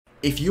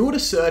If you were to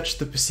search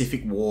the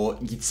Pacific War,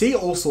 you'd see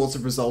all sorts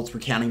of results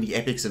recounting the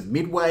epics of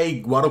Midway,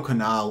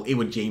 Guadalcanal,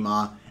 Iwo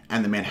Jima,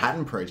 and the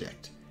Manhattan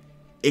Project.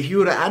 If you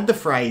were to add the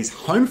phrase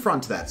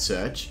Homefront to that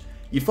search,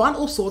 you'd find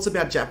all sorts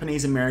about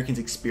Japanese Americans'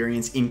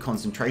 experience in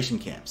concentration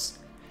camps.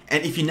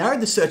 And if you narrowed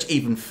the search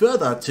even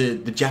further to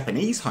the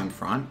Japanese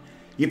Homefront,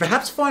 you'd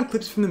perhaps find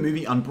clips from the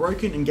movie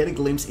Unbroken and get a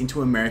glimpse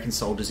into American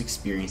soldiers'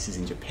 experiences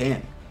in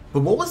Japan.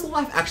 But what was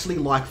life actually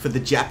like for the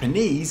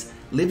Japanese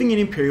living in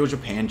Imperial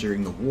Japan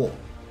during the war?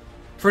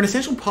 For an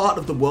essential part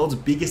of the world's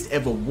biggest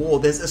ever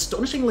war, there's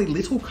astonishingly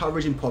little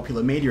coverage in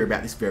popular media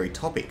about this very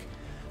topic.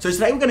 So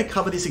today we're going to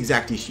cover this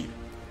exact issue.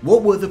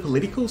 What were the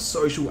political,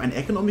 social, and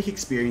economic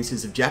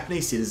experiences of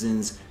Japanese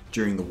citizens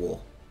during the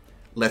war?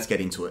 Let's get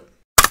into it.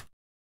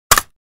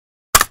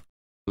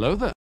 Hello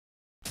there.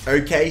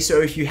 Okay,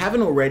 so if you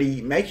haven't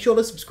already, make sure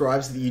to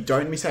subscribe so that you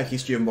don't miss our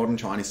History of Modern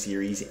China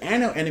series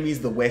and our Enemies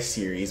of the West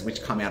series,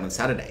 which come out on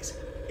Saturdays.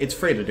 It's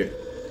free to do.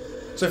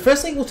 So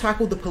firstly, we'll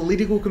tackle the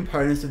political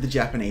components of the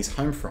Japanese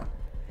Homefront.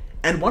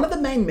 And one of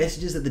the main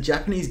messages that the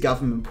Japanese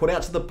government put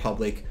out to the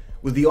public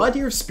was the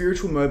idea of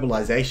spiritual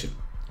mobilization.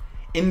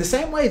 In the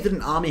same way that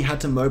an army had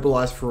to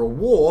mobilize for a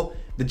war,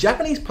 the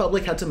Japanese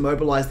public had to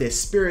mobilize their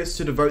spirits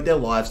to devote their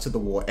lives to the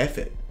war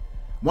effort.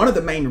 One of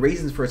the main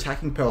reasons for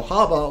attacking Pearl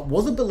Harbor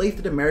was a belief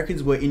that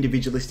Americans were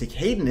individualistic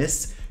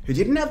hedonists who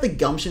didn't have the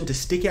gumption to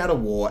stick out a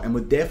war and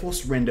would therefore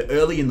surrender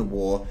early in the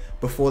war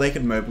before they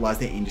could mobilize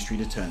their industry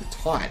to turn the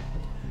tide.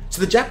 So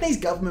the Japanese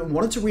government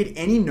wanted to rid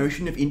any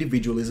notion of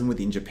individualism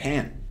within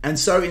Japan. And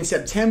so in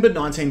September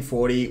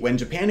 1940, when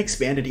Japan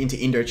expanded into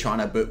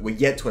Indochina but were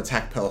yet to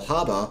attack Pearl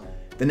Harbor,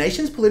 the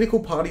nation's political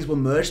parties were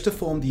merged to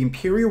form the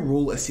Imperial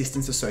Rule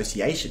Assistance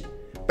Association.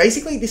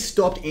 Basically, this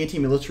stopped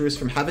anti-militarists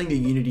from having the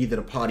unity that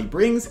a party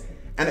brings,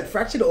 and it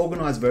fractured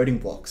organised voting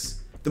blocs.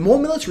 The more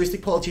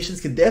militaristic politicians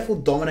could therefore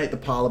dominate the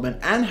parliament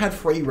and had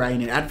free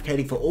rein in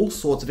advocating for all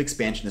sorts of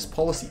expansionist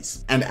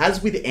policies. And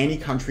as with any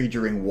country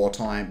during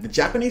wartime, the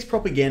Japanese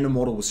propaganda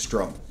model was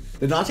strong.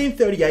 The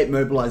 1938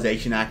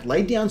 Mobilization Act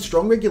laid down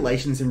strong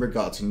regulations in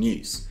regard to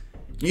news.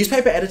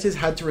 Newspaper editors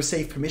had to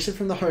receive permission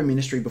from the Home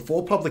Ministry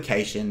before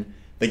publication.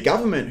 The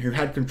government, who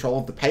had control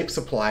of the paper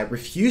supply,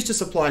 refused to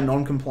supply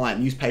non-compliant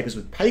newspapers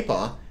with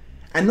paper,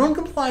 and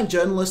non-compliant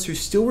journalists who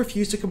still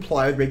refused to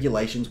comply with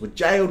regulations were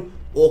jailed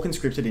or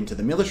conscripted into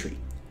the military.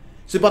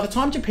 So by the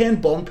time Japan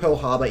bombed Pearl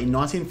Harbor in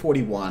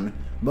 1941,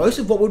 most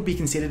of what would be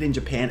considered in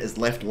Japan as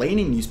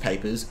left-leaning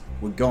newspapers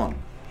were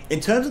gone. In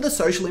terms of the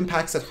social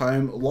impacts at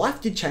home, life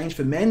did change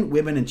for men,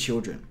 women, and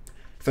children.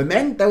 For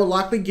men, they were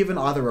likely given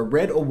either a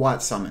red or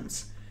white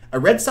summons. A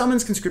red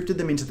summons conscripted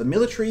them into the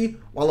military,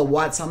 while a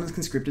white summons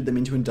conscripted them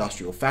into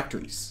industrial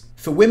factories.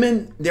 For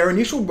women, their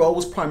initial role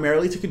was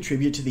primarily to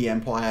contribute to the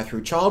empire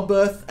through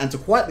childbirth and to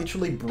quite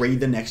literally breed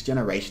the next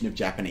generation of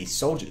Japanese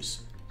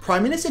soldiers.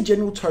 Prime Minister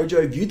General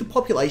Tojo viewed the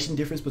population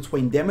difference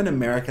between them and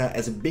America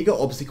as a bigger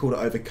obstacle to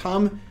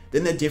overcome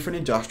than their different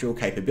industrial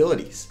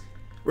capabilities.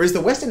 Whereas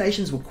the Western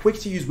nations were quick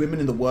to use women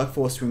in the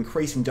workforce to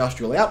increase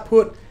industrial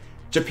output,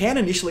 Japan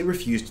initially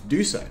refused to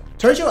do so.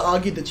 Tojo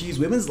argued that to use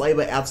women's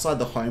labour outside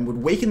the home would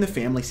weaken the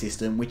family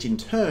system, which in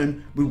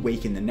turn would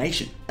weaken the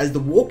nation. As the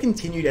war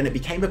continued and it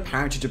became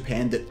apparent to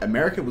Japan that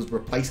America was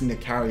replacing their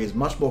carriers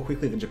much more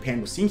quickly than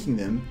Japan was sinking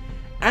them,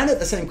 and that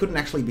the same couldn't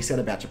actually be said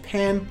about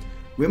Japan,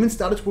 women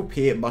started to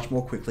appear much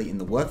more quickly in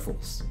the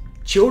workforce.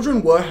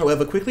 Children were,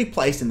 however, quickly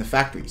placed in the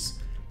factories.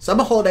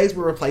 Summer holidays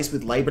were replaced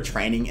with labour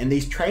training, and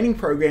these training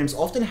programs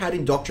often had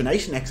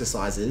indoctrination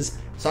exercises,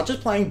 such as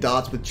playing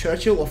darts with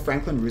Churchill or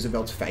Franklin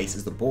Roosevelt's face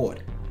as the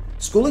board.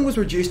 Schooling was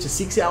reduced to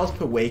 6 hours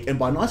per week, and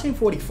by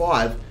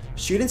 1945,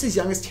 students as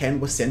young as 10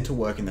 were sent to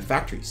work in the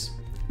factories.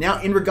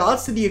 Now, in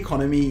regards to the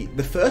economy,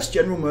 the first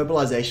General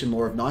Mobilization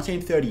Law of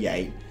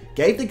 1938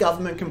 gave the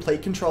government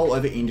complete control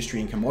over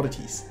industry and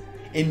commodities.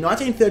 In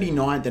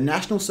 1939, the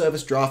National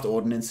Service Draft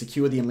Ordinance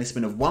secured the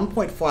enlistment of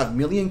 1.5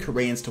 million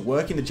Koreans to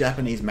work in the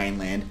Japanese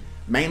mainland,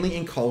 mainly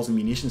in coals and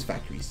munitions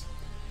factories.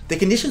 The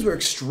conditions were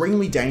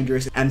extremely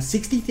dangerous, and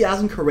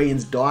 60,000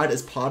 Koreans died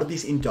as part of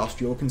this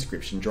industrial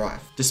conscription drive.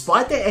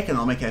 Despite their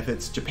economic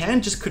efforts,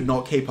 Japan just could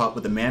not keep up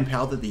with the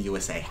manpower that the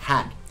USA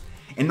had.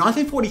 In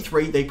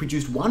 1943, they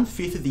produced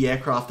 1/5 of the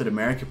aircraft that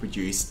America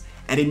produced,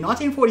 and in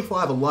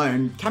 1945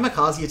 alone,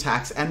 kamikaze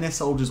attacks and their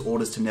soldiers'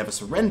 orders to never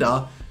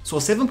surrender saw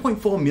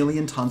 7.4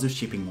 million tons of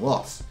shipping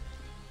loss.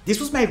 This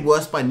was made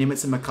worse by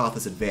Nimitz and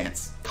MacArthur's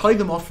advance, cutting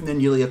them off from their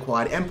newly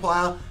acquired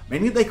empire,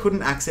 meaning that they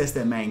couldn't access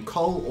their main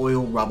coal,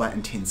 oil, rubber,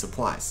 and tin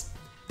supplies.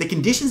 The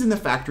conditions in the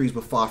factories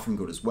were far from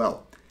good as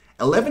well.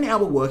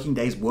 11-hour working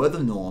days were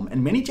the norm,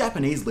 and many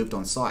Japanese lived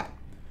on site.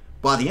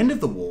 By the end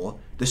of the war,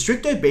 the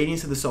strict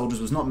obedience of the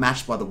soldiers was not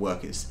matched by the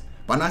workers.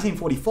 By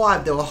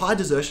 1945, there were high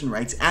desertion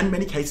rates and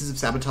many cases of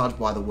sabotage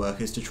by the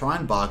workers to try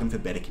and bargain for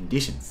better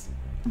conditions.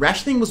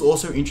 Rationing was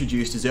also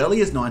introduced as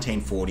early as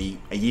 1940,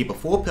 a year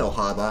before Pearl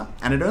Harbor,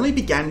 and it only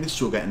began with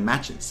sugar and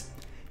matches.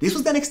 This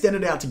was then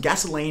extended out to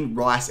gasoline,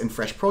 rice, and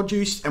fresh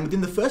produce, and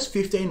within the first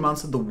 15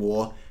 months of the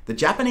war, the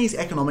Japanese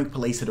economic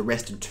police had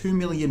arrested 2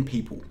 million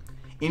people.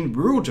 In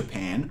rural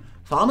Japan,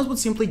 Farmers would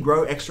simply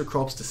grow extra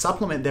crops to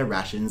supplement their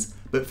rations,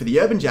 but for the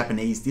urban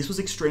Japanese, this was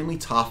extremely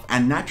tough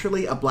and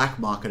naturally a black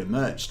market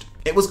emerged.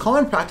 It was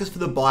common practice for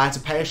the buyer to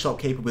pay a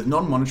shopkeeper with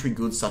non-monetary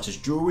goods such as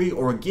jewelry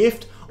or a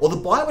gift, or the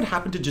buyer would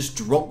happen to just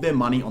drop their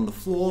money on the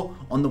floor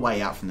on the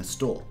way out from the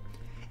store.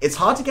 It's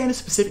hard to gain a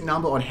specific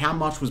number on how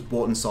much was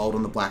bought and sold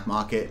on the black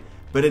market,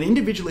 but an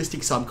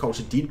individualistic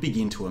subculture did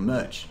begin to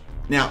emerge.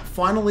 Now,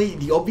 finally,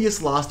 the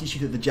obvious last issue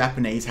that the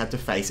Japanese had to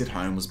face at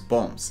home was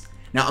bombs.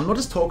 Now, I'm not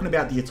just talking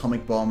about the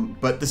atomic bomb,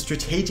 but the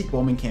strategic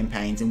bombing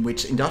campaigns in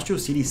which industrial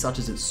cities such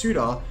as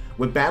Atsuta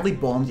were badly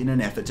bombed in an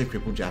effort to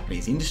cripple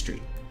Japanese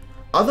industry.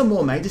 Other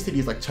more major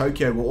cities like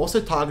Tokyo were also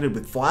targeted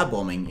with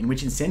firebombing, in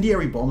which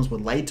incendiary bombs were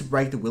laid to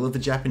break the will of the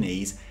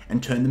Japanese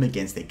and turn them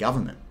against their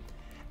government.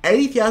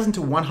 80,000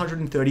 to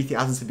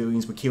 130,000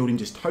 civilians were killed in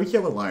just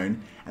Tokyo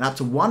alone, and up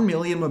to 1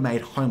 million were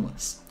made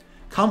homeless.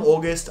 Come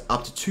August,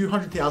 up to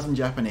 200,000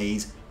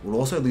 Japanese will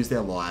also lose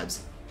their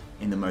lives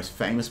in the most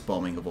famous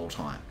bombing of all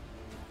time.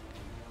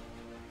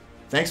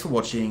 Thanks for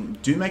watching.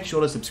 Do make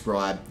sure to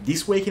subscribe.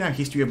 This week in our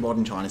History of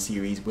Modern China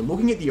series, we're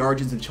looking at the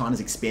origins of China's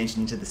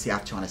expansion into the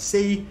South China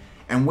Sea,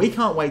 and we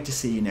can't wait to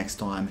see you next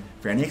time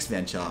for our next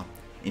venture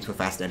into a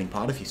fascinating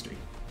part of history.